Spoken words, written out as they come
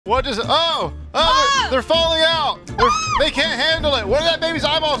What is it? Oh! They're falling out! They can't handle it! Where did that baby's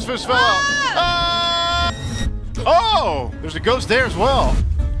eyeballs just fell out? Oh! There's a ghost there as well.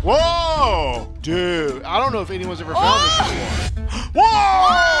 Whoa! Dude, I don't know if anyone's ever found this before.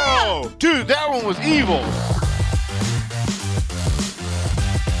 Whoa! Dude, that one was evil.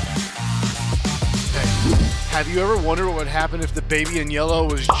 Have you ever wondered what would happen if the baby in yellow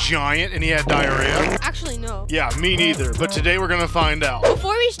was giant and he had diarrhea? Actually, no. Yeah, me neither. But today we're gonna find out.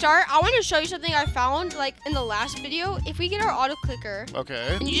 Before we start, I want to show you something I found like in the last video. If we get our auto clicker,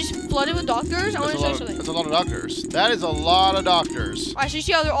 okay, and you just flood it with doctors, I want to show you something. That's a lot of doctors. That is a lot of doctors. All right, so you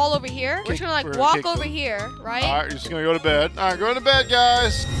see how they're all over here? We're just gonna like walk over here, right? All right, you're just gonna go to bed. All right, go to bed,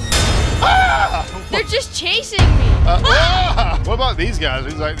 guys. Ah! They're just chasing me. What about these guys?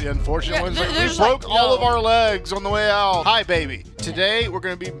 These like the unfortunate ones. We broke all of our legs on the way out. Hi, baby. Today we're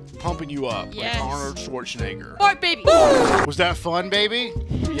gonna be pumping you up like Arnold Schwarzenegger. Fart, baby. Was that fun, baby?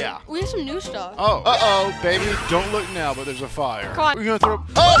 Yeah. We have some new stuff. Oh, baby. Don't look now, but there's a fire. Come on. We're gonna throw.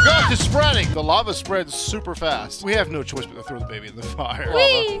 Oh gosh, it's spreading. The lava spreads super fast. We have no choice but to throw the baby in the fire.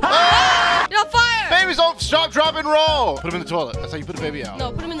 Whee! Get on fire! Babies don't stop, drop, and roll. Put them in the toilet. That's how you put a baby out.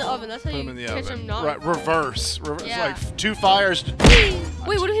 No, put them in the oven. That's how you put them in the catch oven. them not. Right, reverse. Yeah. Like 2 fires.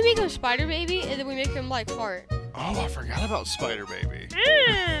 Wait, what if we make him Spider Baby and then we make him like fart? Oh, I forgot about Spider Baby.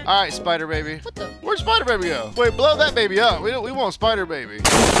 All right, Spider Baby. What the? Where'd Spider Baby go? Wait, blow that baby up. We want Spider Baby.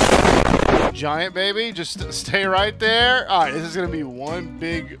 Giant baby, just stay right there. All right, this is gonna be one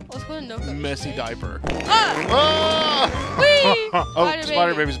big messy diaper.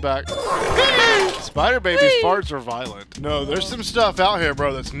 Spider Baby's back. Spider Baby's farts are violent. No, there's some stuff out here,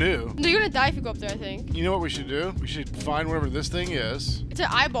 bro, that's new. No, you're gonna die if you go up there, I think. You know what we should do? We should find wherever this thing is. It's an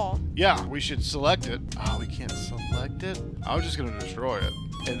eyeball. Yeah, we should select it. Oh, we can't select it? I was just gonna destroy it.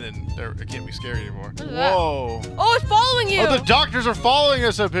 And then it can't be scary anymore. Whoa. Oh, it's following you. Oh, the doctors are following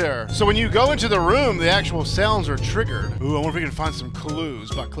us up here. So when you go into the room, the actual sounds are triggered. Ooh, I wonder if we can find some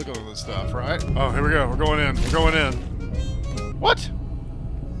clues by clicking on this stuff, right? Oh, here we go. We're going in. We're going in. What?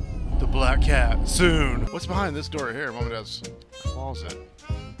 The black cat. Soon. What's behind this door here? Mom and Dad's closet.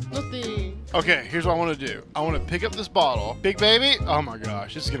 Nothing. Okay, here's what I want to do. I want to pick up this bottle. Big baby. Oh my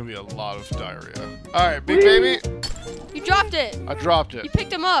gosh, this is going to be a lot of diarrhea. All right, big baby. You dropped it. I dropped it. You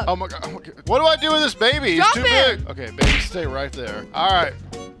picked him up. Oh my god. What do I do with this baby? He's too big. Okay, baby, stay right there. All right,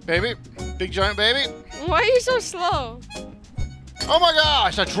 baby. Big giant baby. Why are you so slow? Oh my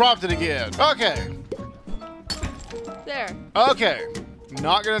gosh, I dropped it again. Okay. There. Okay.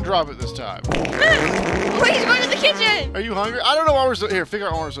 Not gonna drop it this time. Wait, he's going to the kitchen. Are you hungry? I don't know why we're so here. Figure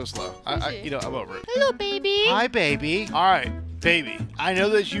out why we're so slow. I'm over it. Hello, baby. Hi, baby. All right, baby. I know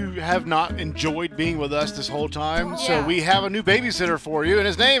that you have not enjoyed being with us this whole time, so we have a new babysitter for you, and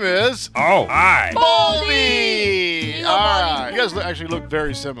his name is. Oh, hi. Baldy. All right. You guys actually look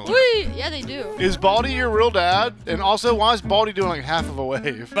very similar. Wait. Yeah, they do. Is Baldy your real dad? And also, why is Baldy doing like half of a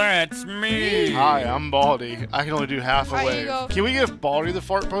wave? That's me. Hi, I'm Baldy. I can only do half a All right, wave. here you go. Can we give Baldy the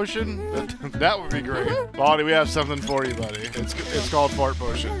fart potion? That would be great. Baldy, we have something for you, buddy. It's called fart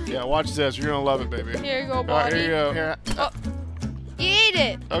potion. Yeah, watch this. You're gonna love it, baby. Here you go, Baldy. All right, here you go. Here. Oh, he ate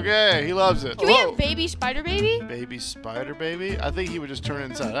it. Okay, he loves it. Can we have baby Spider Baby? Baby Spider Baby? I think he would just turn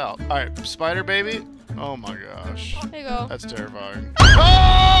inside out. All right, Spider Baby. Oh my gosh. There you go. That's terrifying.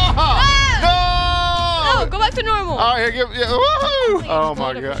 Oh! No, go back to normal. All right, here, woohoo! Oh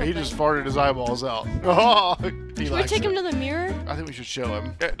my god, he just farted his eyeballs out. Oh, Should we take him to the mirror? I think we should show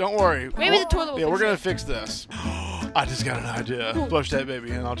him. Don't worry. Maybe the toilet will Yeah, fix we're gonna it. fix this. I just got an idea. Flush that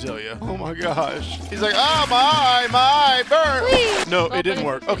baby and I'll tell you. Oh my gosh. He's like, oh my, burn. Please. No, it didn't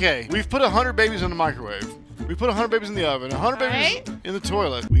work. Okay, we've put 100 babies in the microwave. We put 100 babies in the oven, 100 babies in the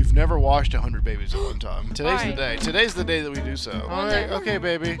toilet. We've never washed 100 babies at one time. Today's the day. Today's the day that we do so. All right, okay,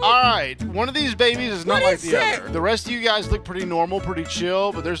 baby. All right, one of these babies is not like the other. The rest of you guys look pretty normal, pretty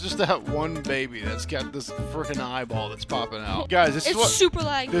chill, but there's just that one baby that's got this freaking eyeball that's popping out. Guys, this is super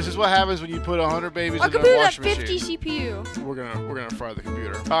laggy. This is what happens when you put 100 babies in a computer washing at machine. 50 CPU. We're gonna fry the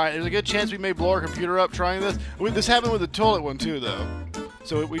computer. All right, there's a good chance we may blow our computer up trying this. This happened with the toilet one too, though.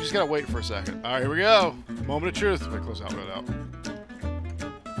 So we just gotta wait for a second. All right, here we go. Moment of truth. Wait, close that out.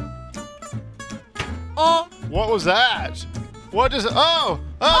 Oh. What was that? What is it? Oh!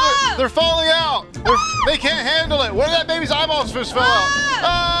 They're falling out! They can't handle it! Where did that baby's eyeballs just fell out?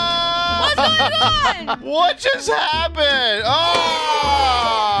 What's going on? What just happened?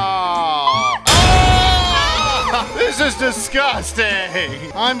 This is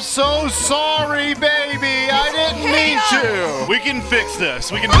disgusting. I'm so sorry, baby. I didn't mean to. We can fix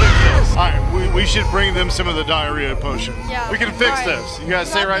this. We can fix this. All right, we should bring them some of the diarrhea potion. Yeah. We can fix this. You guys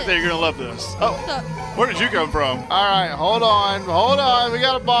stay right there. You're gonna love this. Oh. Where did you come from? All right, hold on. We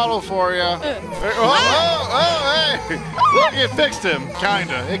got a bottle for you. Hey! Look, it fixed him.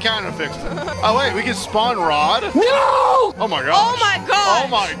 Kinda. It kinda fixed him. Oh wait, we can spawn Rod. No! Oh my gosh. Oh my gosh. Oh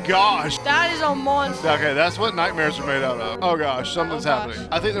my gosh. That is a monster. Okay, that's what nightmares are made out of. Oh gosh, something's happening.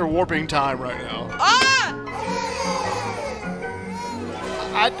 I think they're warping time right now. Ah!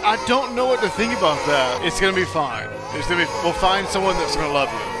 I don't know what to think about that. It's gonna be fine. We'll find someone that's gonna love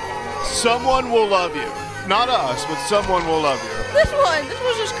you. Someone will love you. Not us, but someone will love you. This one's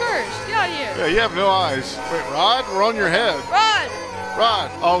just cursed. Get out of here. Yeah, you have no eyes. Wait, Rod, we're on your head. Rod.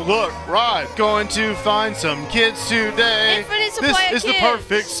 Oh look, Rod. Going to find some kids today. Infinite supply of This is the kids.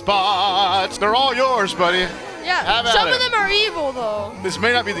 perfect spot. They're all yours, buddy. Yeah, Have at some it. of them are evil though. This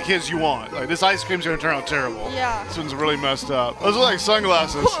may not be the kids you want. Like, this ice cream's gonna turn out terrible. Yeah. This one's really messed up. Those are like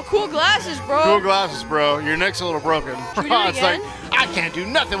sunglasses. Cool glasses, bro. Cool glasses, bro. Your neck's a little broken. Should we do it Rod's like, again? I can't do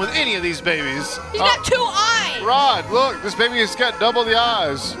nothing with any of these babies. He's got 2 eyes. Rod, look, this baby has got double the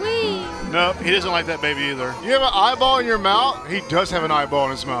eyes. Wee. Nope, he doesn't like that baby either. You have an eyeball in your mouth? He does have an eyeball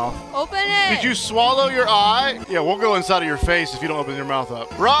in his mouth. Open it. Did you swallow your eye? Yeah, we'll go inside of your face if you don't open your mouth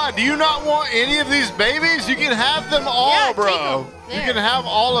up. Rod, do you not want any of these babies? You can have them all, Yeah, bro. take 'em. You There. can have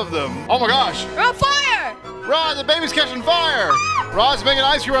all of them. Oh my gosh. You're on fire. Rod, the baby's catching fire. Rod's making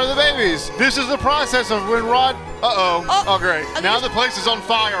ice cream out of the babies. This is the process of when Rod... Oh, great. Now the place is on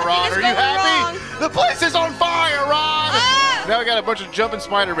fire, Rod. it's Are you going happy? wrong. The place is on fire, Rod. Ah! Now we got a bunch of jumping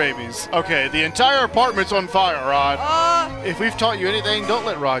spider babies. Okay, the entire apartment's on fire, Rod. If we've taught you anything, don't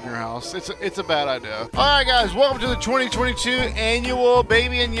let Rod in your house. It's a bad idea. All right, guys, welcome to the 2022 annual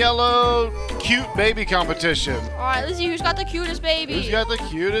Baby in Yellow Cute Baby Competition. All right, let's see who's got the cutest baby. Who's got the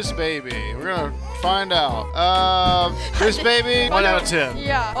cutest baby? We're gonna find out. This baby, 1 out of 10.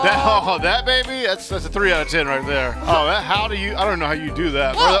 Yeah. That baby, that's a 3 out of 10 right there. Oh, how do you? I don't know how you do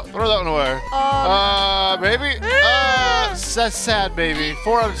that. Throw that one away. Baby. That's sad, baby.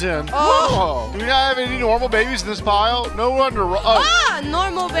 4 out of 10. Oh. Do we not have any normal babies in this pile? No wonder.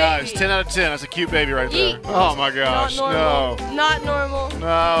 Normal baby. Guys, 10 out of 10. That's a cute baby right there. Yeet. Oh my gosh. Not normal. Not normal.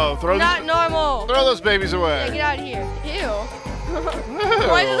 No. Not normal. Throw those babies away. Yeah, get out of here. Ew.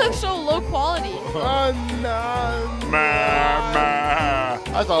 Why does it look so low quality?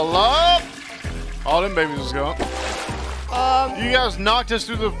 That's a lot. All them babies was gone. You guys knocked us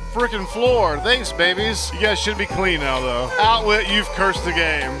through the freaking floor. Thanks, babies. You guys should be clean now, though. Outwit, you've cursed the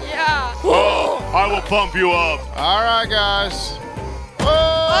game. Yeah. Oh, I will pump you up. All right, guys.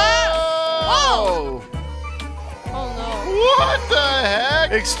 Oh! Oh no. What the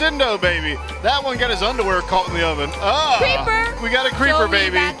heck? Extendo, baby. That one got his underwear caught in the oven. Creeper. We got a creeper, Throw me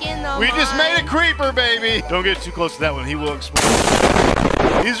baby. back in the We just made a mine. creeper, baby. Don't get too close to that one. He will explode.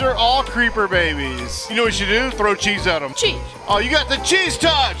 These are all creeper babies. You know what you do? Throw cheese at them. Cheese. Oh, you got the cheese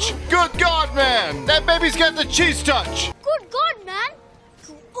touch. Good God, man. That baby's got the cheese touch. Good God, man.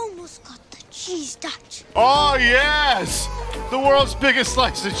 You almost got the cheese touch. Oh, yes. The world's biggest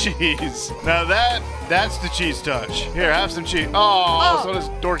slice of cheese. Now that's the cheese touch. Here, have some cheese. Oh, so does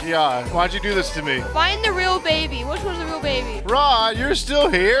dorky eye. Why'd you do this to me? Find the real baby. Which one's the real baby? Rod, you're still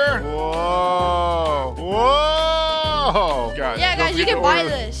here? Whoa. Whoa. Guys, Yeah, don't guys, you forget can to buy order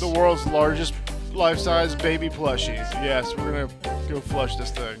this. The world's largest life-size baby plushie. Yes, we're going to go flush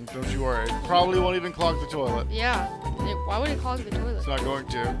this thing. Don't you worry. Probably won't even clog the toilet. Yeah. Why would it clog the toilet? It's not going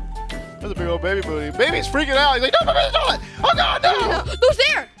to. That's a big old baby booty. Baby's freaking out. He's like, don't put me in the toilet. Oh, God, no. Who's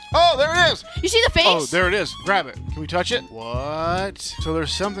there? Oh, there it is. You see the face? Oh, there it is. Grab it. Can we touch it? What? So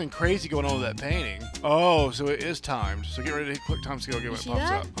there's something crazy going on with that painting. Oh, so it is timed. So get ready to click time scale, get when it see pops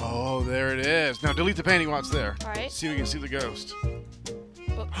that? up. Oh, there it is. Now delete the painting while it's there. All right. See if we can see the ghost.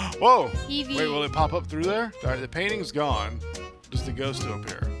 Oh. Whoa. Eevee. Wait, will it pop up through there? All right, the painting's gone. Does the ghost still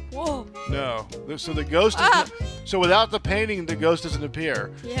appear? Whoa. No. So the ghost is so without the painting, the ghost doesn't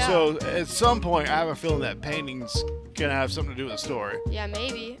appear. Yeah. So at some point, I have a feeling that painting's gonna have something to do with the story. Yeah,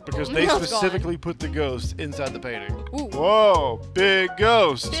 maybe. Because Oh, they no, it's specifically put the ghost inside the painting. Ooh. Whoa, big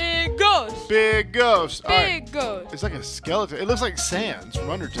ghost. gone. Big ghost. Big ghost. All right. Big ghost. It's like a skeleton. It looks like Sans from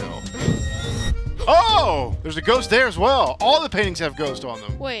Undertale. Oh, there's a ghost there as well. All the paintings have ghosts on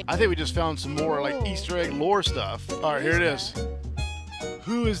them. Wait. I think we just found some more like Oh. Easter egg lore stuff. All right, here it is.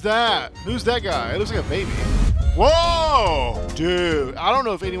 Who is that? Who's that guy? It looks like a baby. Whoa! Dude, I don't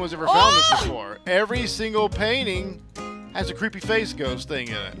know if anyone's ever found this before. Every single painting has a creepy face ghost thing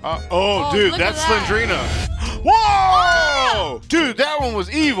in it. Oh, dude, look at that's that. Slendrina. Whoa! Dude, that one was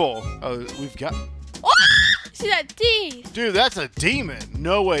evil. Oh, we've got... Oh! See that teeth? Dude, that's a demon.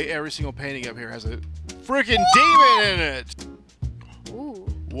 No way every single painting up here has a freaking demon in it. Ooh.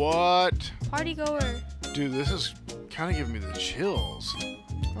 What? Party goer. Dude, this is kind of giving me the chills.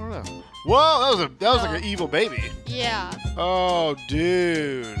 I don't know. Whoa, that was like an evil baby. Yeah. Oh,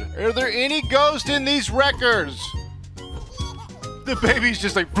 dude. Are there any ghosts in these records? The baby's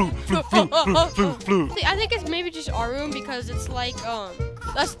just like flu, flu, flu, flu, flu, flu. I think it's maybe just our room because it's like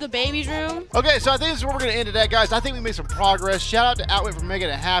that's the baby's room. Okay, so I think this is where we're gonna end it at, guys. I think we made some progress. Shout out to Outwit for making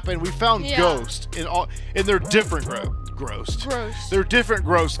it happen. We found ghosts in their different gross. They're different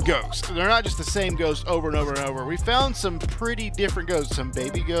gross ghosts. They're not just the same ghost over and over and over. We found some pretty different ghosts. Some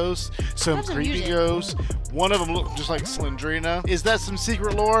baby ghosts, some creepy ghosts. One of them looked just like Slendrina. Is that some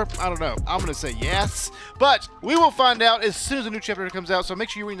secret lore? I don't know. I'm gonna say yes, but we will find out as soon as a new chapter comes out. So make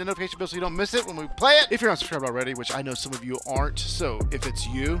sure you ring the notification bell so you don't miss it when we play it. If you're not subscribed already, which I know some of you aren't, so if it's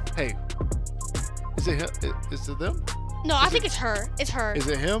you, hey, is it them? No, I think it's her. It's her. Is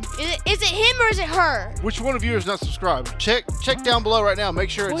it him? Is it him or is it her? Which one of you is not subscribed? Check down below right now. Make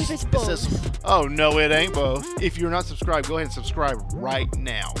sure What if it's both? it says. Oh no, it ain't both. If you're not subscribed, go ahead and subscribe right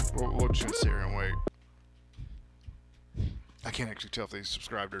now. We'll just sit here and wait. I can't actually tell if they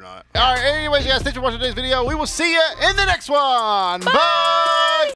subscribed or not. All right. Anyways, guys, thanks for watching today's video. We will see you in the next one. Bye.